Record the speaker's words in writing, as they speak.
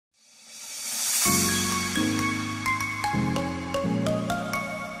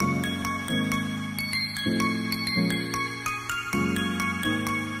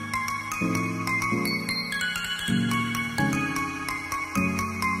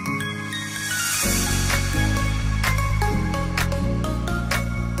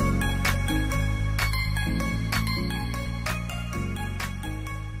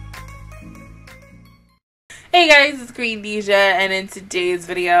Hey guys, it's Queendija, and in today's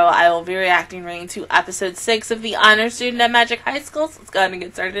video, I will be reacting to episode 6 of the Honor Student at Magic High School. So let's go ahead and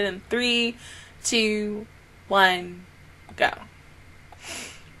get started in 3, 2, 1, go.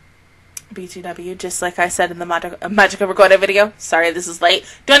 B2W, just like I said in the Magica Recorded video. Sorry this is late.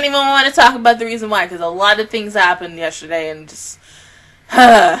 Don't even want to talk about the reason why, because a lot of things happened yesterday and just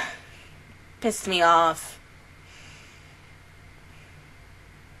pissed me off.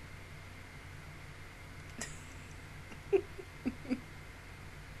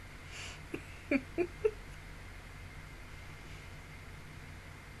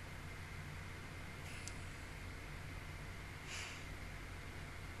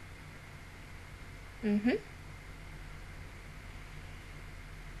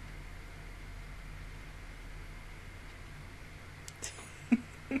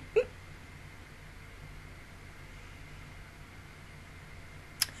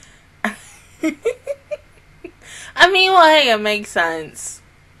 I mean, well, hey, it makes sense.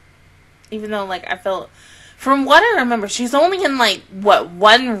 Even though, like, I felt, from what I remember, she's only in, like, what,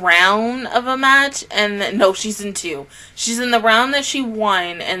 one round of a match? And, no, she's in 2. She's in the round that she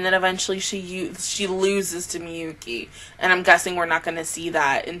won, and then eventually she loses to Miyuki. And I'm guessing we're not going to see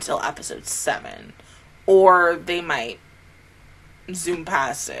that until episode 7. Or they might zoom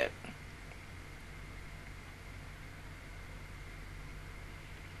past it.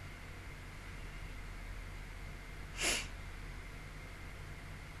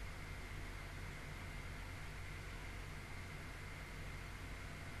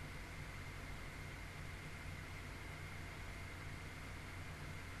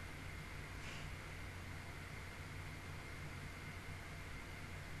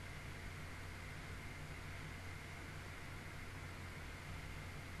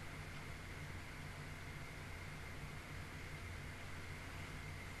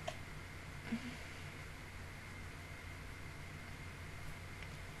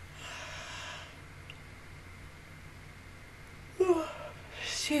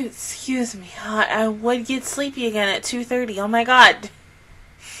 Excuse me. I would get sleepy again at 2:30. Oh my god.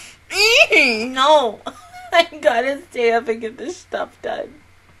 No. I gotta stay up and get this stuff done.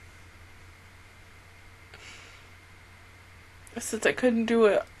 Since I couldn't do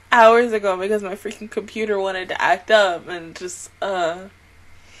it hours ago because my freaking computer wanted to act up and just,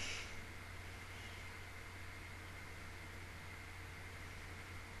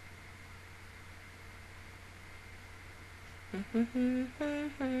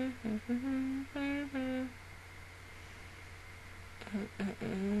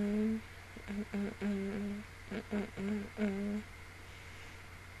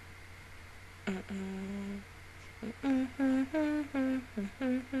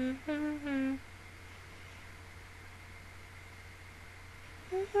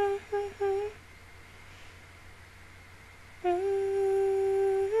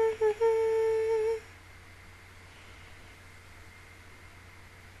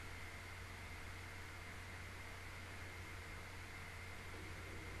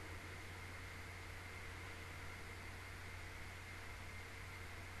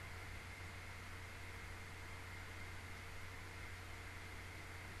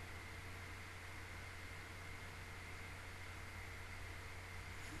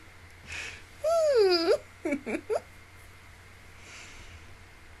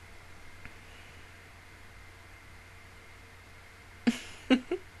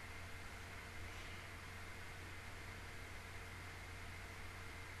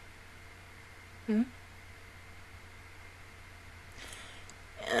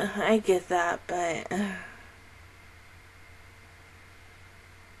 I get that, but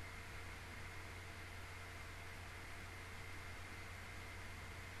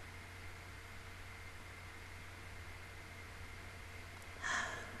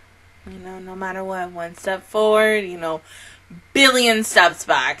you know, no matter what, one step forward, you know, billion steps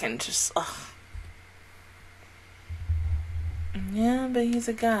back, and just, ugh. Yeah, but he's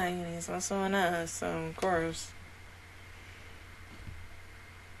a guy, and he's also an ass, so of course.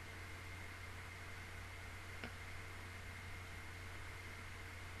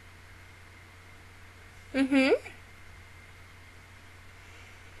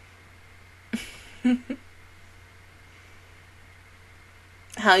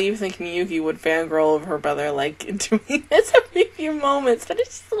 How you think Miyuki would fangirl over her brother, like, doing this every few moments, but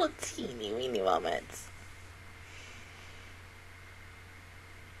it's just little teeny weeny moments.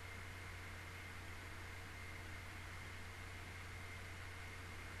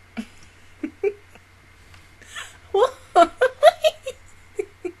 What?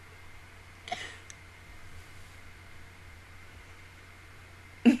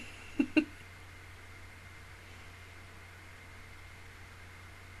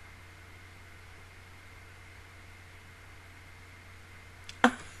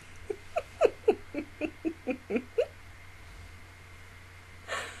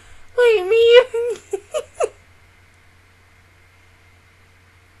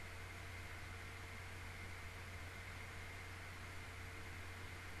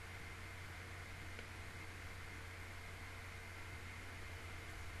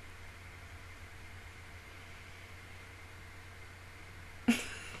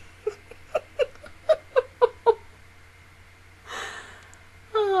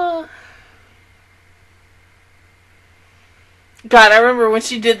 God, I remember when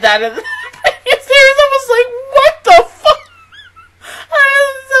she did that in the series. I was like, what the fuck? I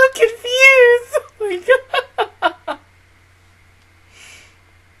was so confused. Oh my God.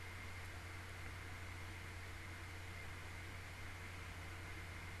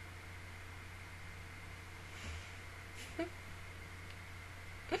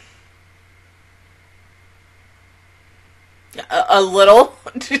 A little.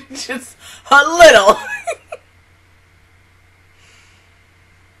 Just a little.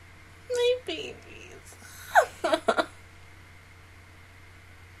 My babies.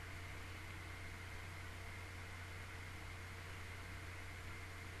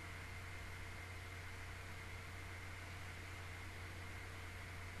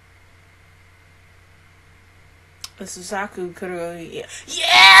 The Suzaku Kuro. Yeah,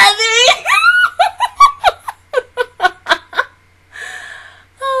 there you go.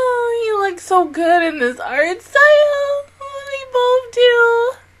 Oh, you look so good in this art style. They both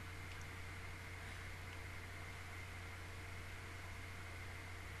do.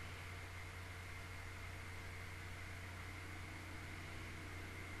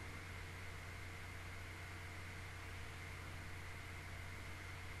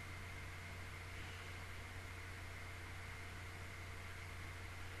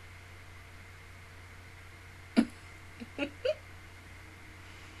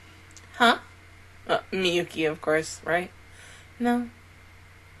 Huh? Miyuki, of course, right? No.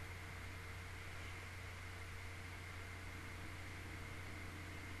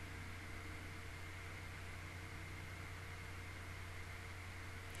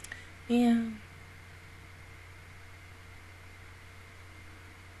 Yeah.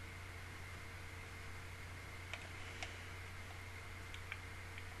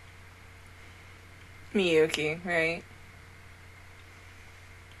 Miyuki, right?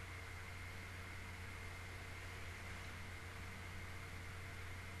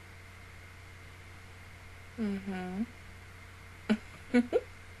 Mm-hmm.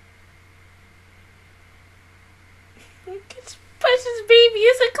 It's Precious Baby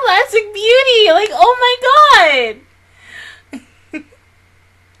is a classic beauty. Like, oh my God.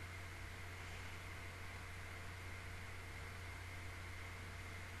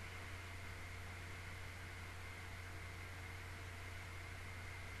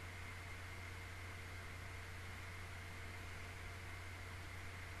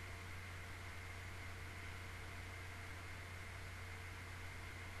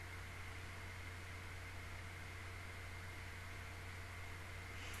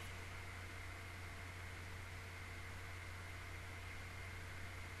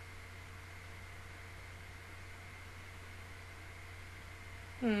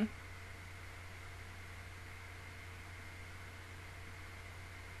 Hmm.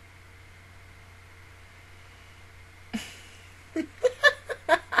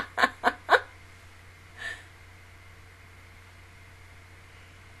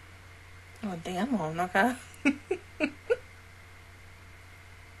 Oh, damn, okay.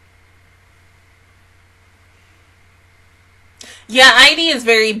 Yeah, ID is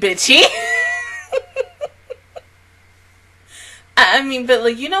very bitchy. I mean, but,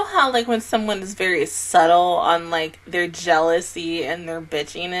 like, you know how, like, when someone is very subtle on, like, their jealousy and their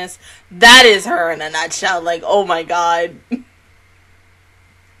bitchiness? That is her in a nutshell. Like, oh my God.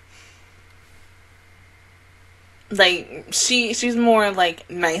 Like, she's more, like,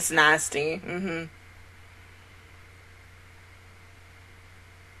 nice, nasty. Mm-hmm.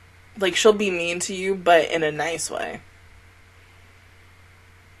 Like, she'll be mean to you, but in a nice way.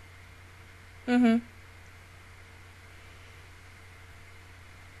 Mm-hmm.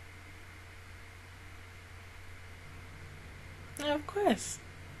 Yeah, of course.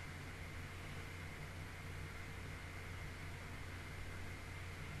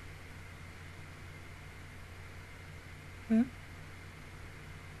 Hmm?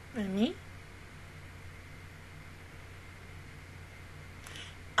 And me?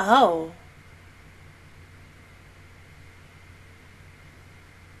 Oh.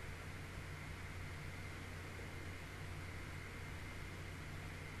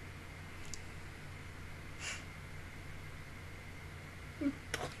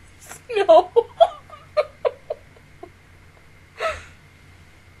 No.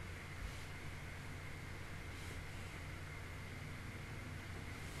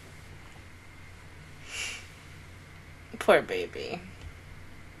 Poor baby.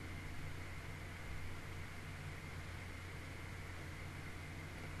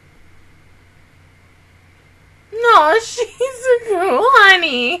 No, she's a girl,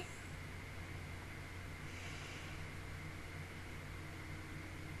 honey.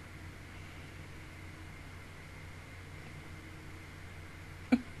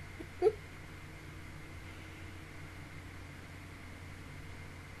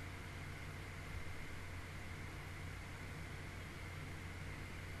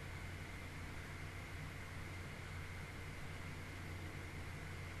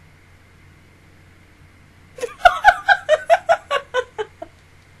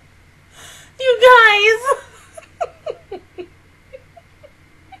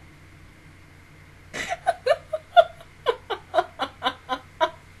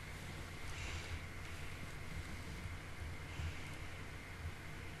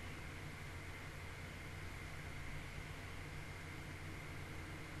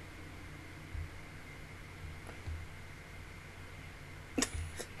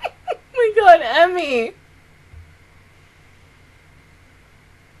 God, Emmy.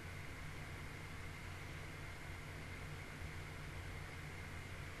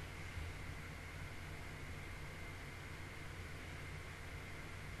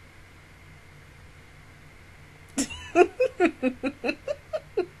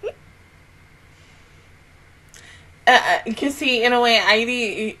 You see, in a way,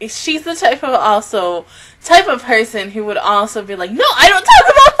 Heidi, she's the type of person who would also be like, no, I don't talk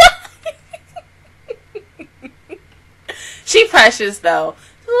about that. She precious though.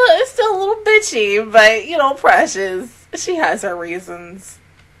 It's still a little bitchy, but you know, precious. She has her reasons.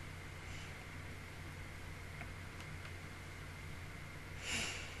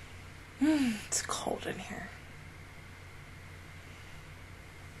 It's cold in here.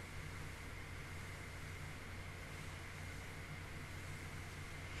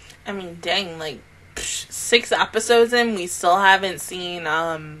 I mean, dang, like 6 episodes in, we still haven't seen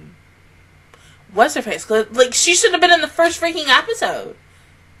what's her face? Like, she should have been in the first freaking episode.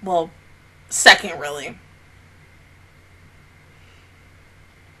 Well, second, really.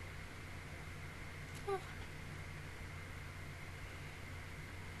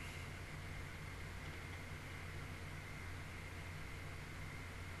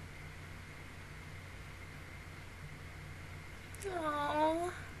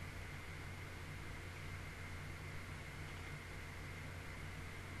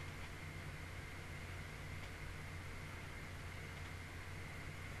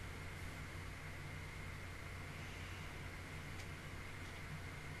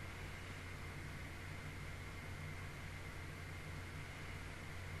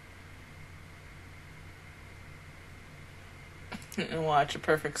 And watch a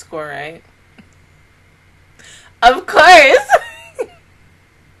perfect score, right? Of course!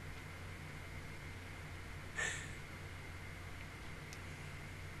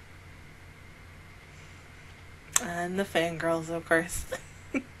 And the fangirls, of course.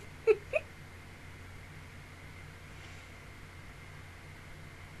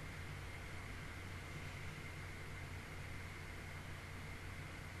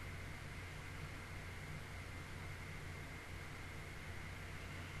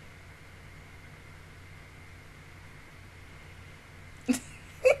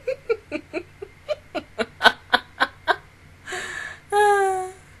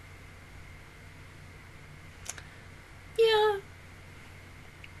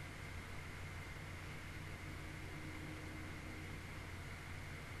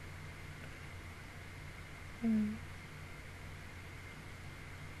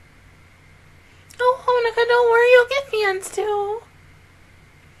 Oh, Honika, don't worry, you'll get fans too.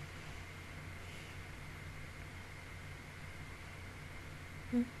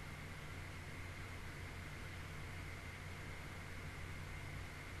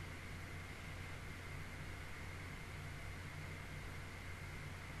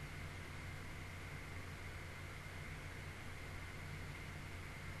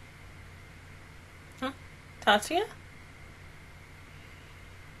 Huh? Tatsuya?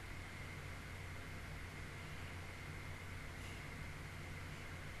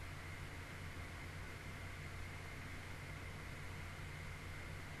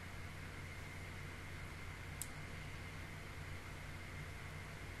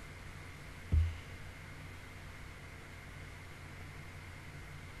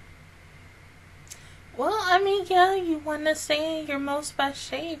 Well, I mean, yeah, you want to stay in your most best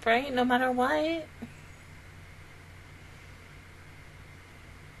shape, right? No matter what.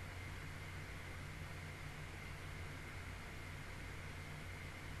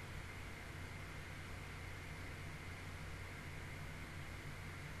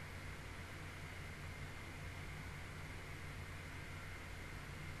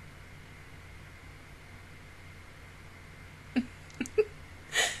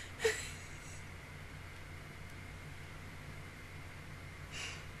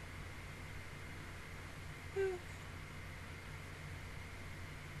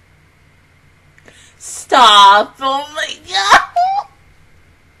 Stop! Oh my god!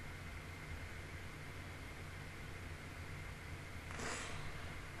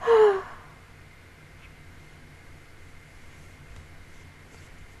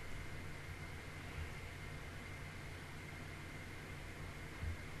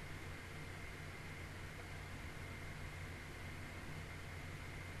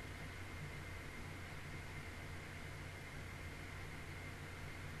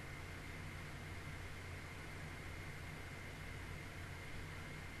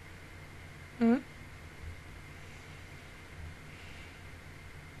 Hmm?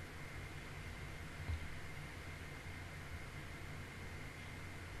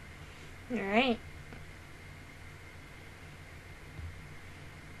 Alright.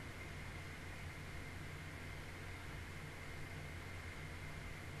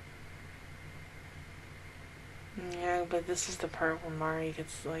 Yeah, but this is the part where Mari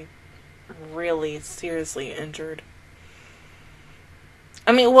gets, like, really seriously injured.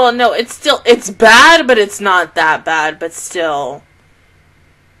 I mean, well, no, it's bad, but it's not that bad, but still.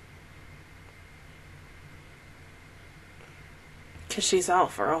 Because she's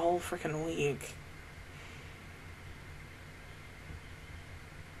out for a whole freaking week.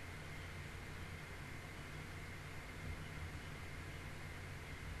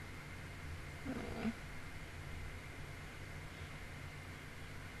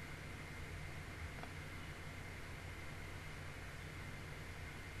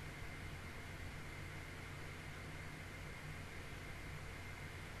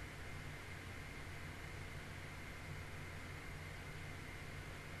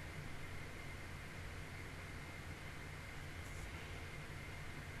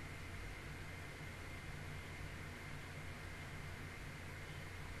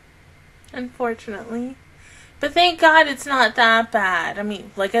 Unfortunately. But thank God it's not that bad. I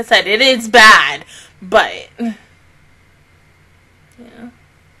mean, like I said, it is bad. But, yeah.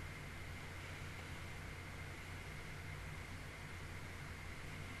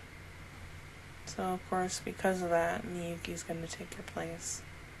 So, of course, because of that, Miyuki's going to take her place.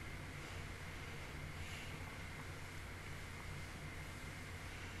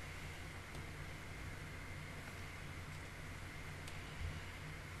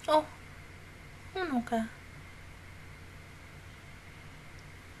 Oh. Okay.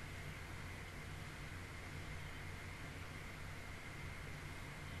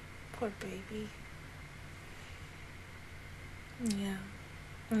 Poor baby. Yeah.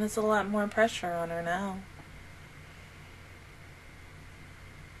 And there's a lot more pressure on her now.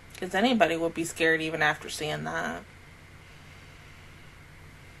 Because anybody would be scared even after seeing that.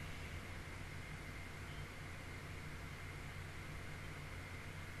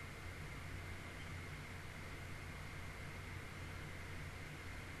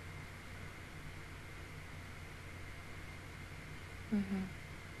 Mm-hmm.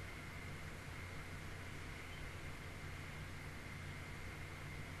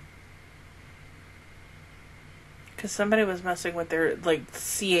 Because somebody was messing with their, like,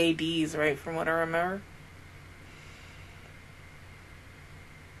 CADs, right, from what I remember.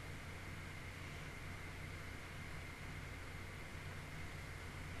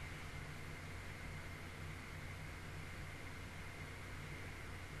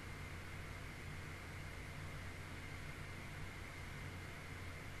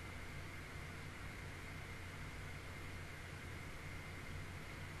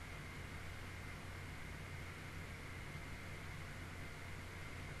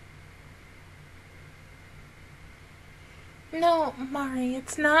 No, Mari,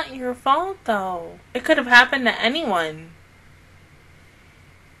 it's not your fault, though. It could have happened to anyone.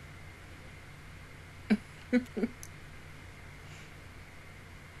 Yeah,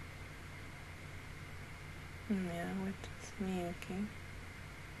 which is Miyuki.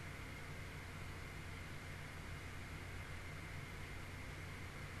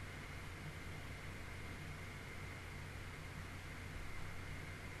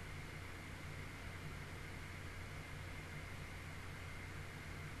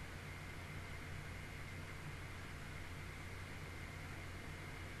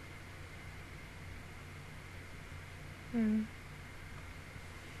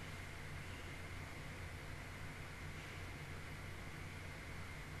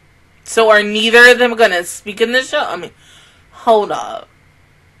 So are neither of them gonna speak in the show? I mean, hold up.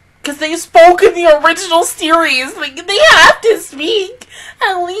 Because they spoke in the original series. Like, they have to speak,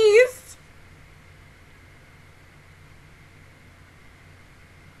 at least.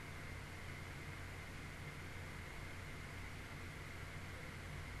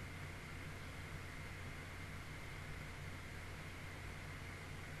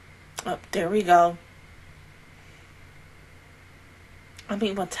 Oh, there we go. I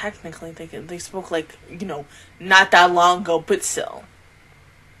mean, well, technically, they spoke, like, you know, not that long ago, but still.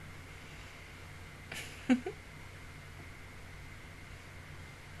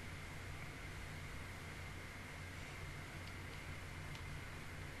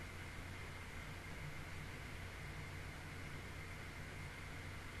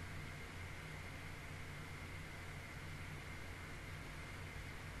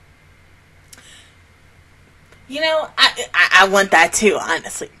 You know, I want that too,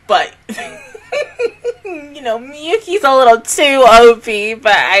 honestly. But, you know, Miyuki's a little too OP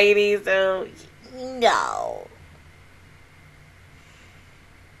for Heidi, so, no.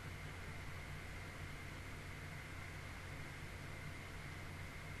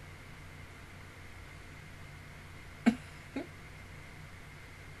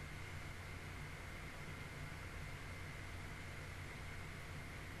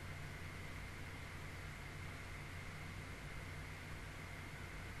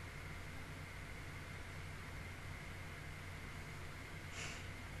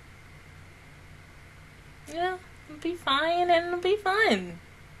 Yeah, it'll be fine and it'll be fun.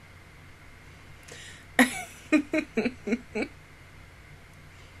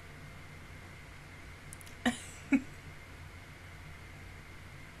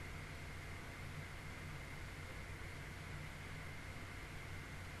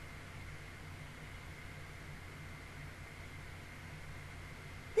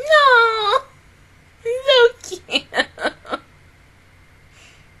 No, so cute.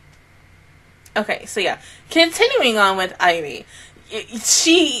 Okay, so yeah, continuing on with Ivy.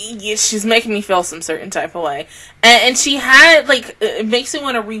 She's making me feel some certain type of way. And she had, like, it makes me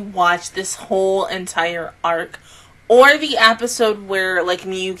want to rewatch this whole entire arc. Or the episode where, like,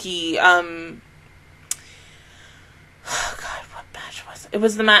 Miyuki, oh God, what match was it? It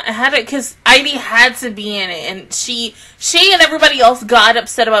was the match, I had it, because Ivy had to be in it, and she and everybody else got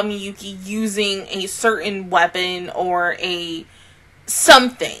upset about Miyuki using a certain weapon or a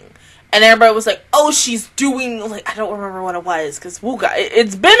something. And everybody was like, oh, she's doing, like, I don't remember what it was, because,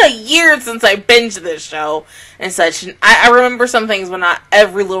 it's been a year since I binged this show and such, and I remember some things, but not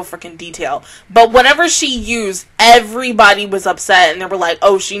every little freaking detail. But whatever she used, everybody was upset, and they were like,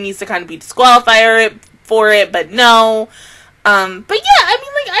 oh, she needs to kind of be disqualified for it, but no. But yeah, I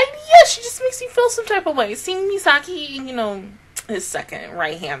mean, like, she just makes me feel some type of way. Seeing Misaki, you know, his second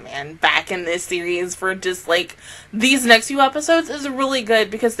right-hand man back in this series for just, like, these next few episodes is really good,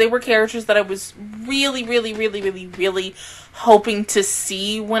 because they were characters that I was really, really, really, really, really hoping to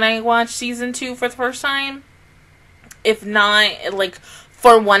see when I watched season 2 for the first time. If not, like,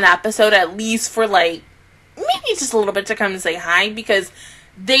 for one episode, at least for, like, maybe just a little bit to come and say hi, because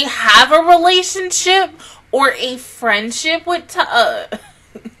they have a relationship or a friendship with Tatsuya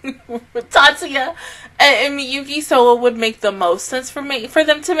and Miyuki, so it would make the most sense for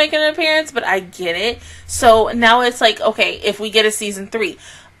them to make an appearance, but I get it. So now it's like, okay, if we get a season 3,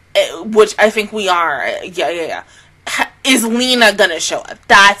 which I think we are, yeah, is Lena gonna show up?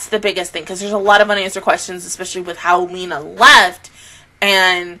 That's the biggest thing, because there's a lot of unanswered questions, especially with how Lena left,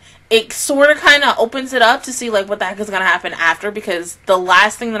 and it sort of kind of opens it up to see, like, what the heck is gonna happen after, because the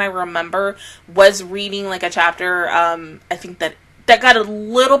last thing that I remember was reading, like, a chapter, I think that got a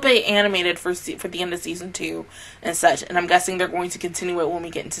little bit animated for the end of season 2 and such, and I'm guessing they're going to continue it when we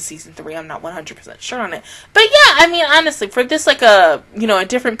get into season 3. I'm not 100% sure on it, but yeah, I mean, honestly, for this, like, a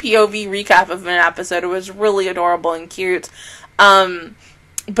different POV recap of an episode, it was really adorable and cute.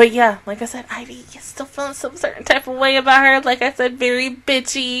 But yeah, like I said, Ivy is still feeling some certain type of way about her. Like I said, very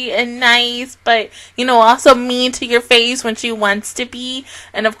bitchy and nice, but, also mean to your face when she wants to be.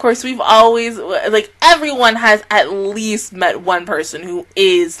 And of course, we've always, like, everyone has at least met one person who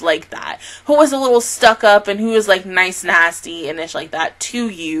is like that. Who is a little stuck up and who is, like, nice, nasty, and ish like that to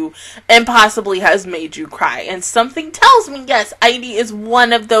you, and possibly has made you cry. And something tells me, yes, Ivy is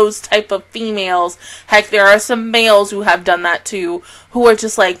one of those type of females. Heck, there are some males who have done that too, who are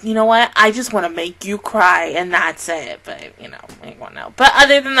just like, you know what, I just want to make you cry, and that's it. But, I won't know. But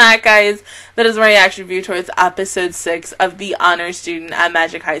other than that, guys, that is my reaction review towards episode 6 of The Honor Student at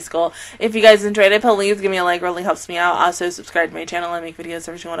Magic High School. If you guys enjoyed it, please give me a like, really helps me out. Also, subscribe to my channel. I make videos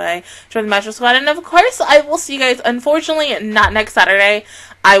every single day. Join the Magic Squad, and of course, I will see you guys, unfortunately, not next Saturday.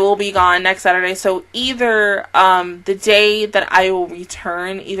 I will be gone next Saturday, so either the day that I will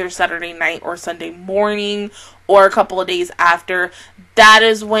return, either Saturday night or Sunday morning, or a couple of days after, that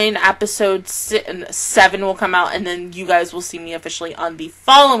is when episode 7 will come out, and then you guys will see me officially on the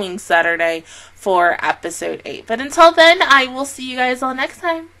following Saturday for episode 8. But until then, I will see you guys all next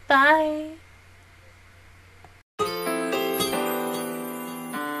time. Bye!